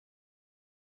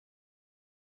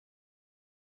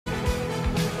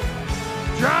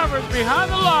players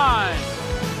behind the line.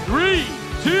 3,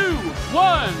 2,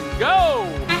 1, go!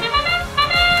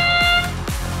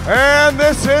 And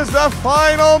this is the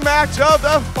final match of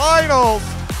the finals.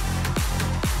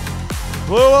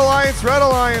 Blue Alliance, Red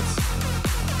Alliance.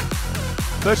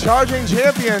 The charging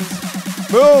champions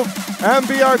move.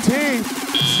 MBRT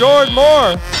scored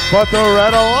more, but the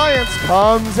Red Alliance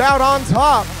comes out on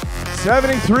top,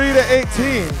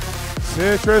 73-18.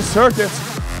 Citrus Circuits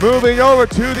moving over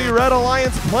to the Red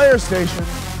Alliance player station.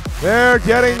 They're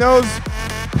getting those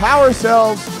power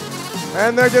cells,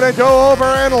 and they're gonna go over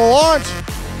and launch.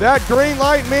 That green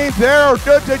light means they're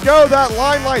good to go. That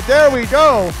limelight, there we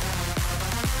go.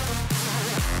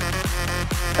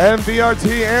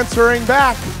 MVRT answering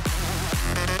back.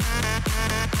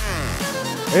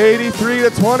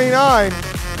 83-29.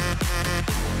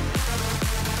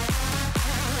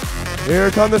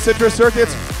 Here come the Citrus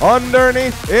Circuits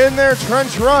underneath in their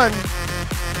trench run.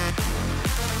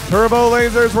 Turbo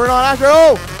lasers were not accurate.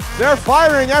 Oh, they're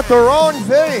firing at the wrong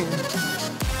thing.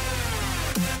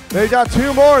 They got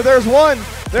two more. There's one.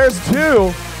 There's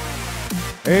two.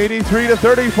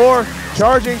 83-34.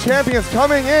 Charging champions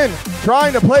coming in,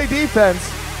 trying to play defense.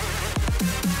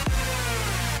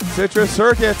 Citrus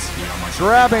Circuits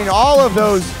grabbing all of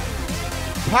those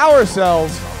power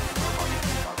cells.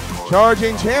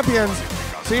 Charging champions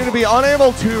seem to be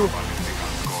unable to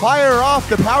fire off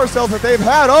the power cells that they've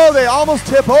had. Oh, they almost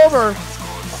tip over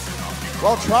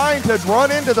while trying to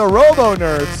run into the Robo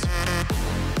Nerds.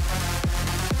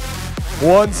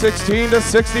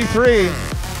 116-63.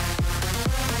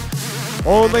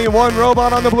 Only one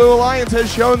robot on the Blue Alliance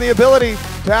has shown the ability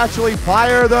to actually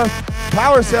fire the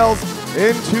power cells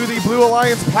into the Blue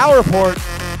Alliance power port.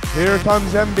 Here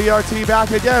comes MBRT back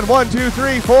again. 1, 2,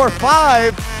 3, 4,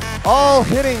 5, all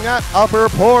hitting that upper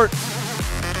port.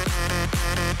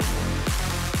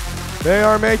 They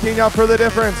are making up for the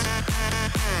difference.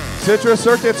 Citrus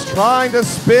Circuits trying to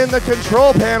spin the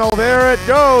control panel. There it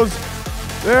goes.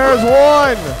 There's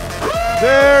one.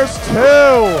 There's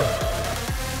two.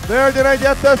 They're gonna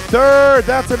get the third.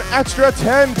 That's an extra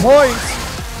 10 points.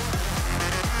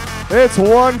 It's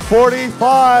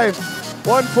 145,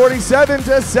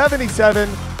 147-77.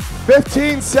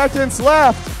 15 seconds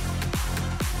left.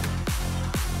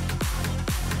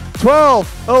 12,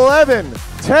 11,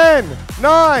 10,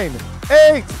 9,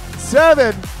 8,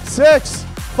 7, 6,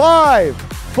 5,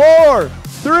 4,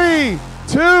 3,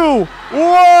 2,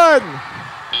 1.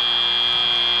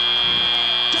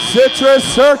 Citrus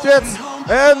Circuits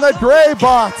and the gray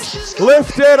box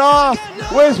lifted off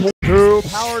with who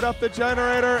powered up the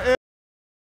generator.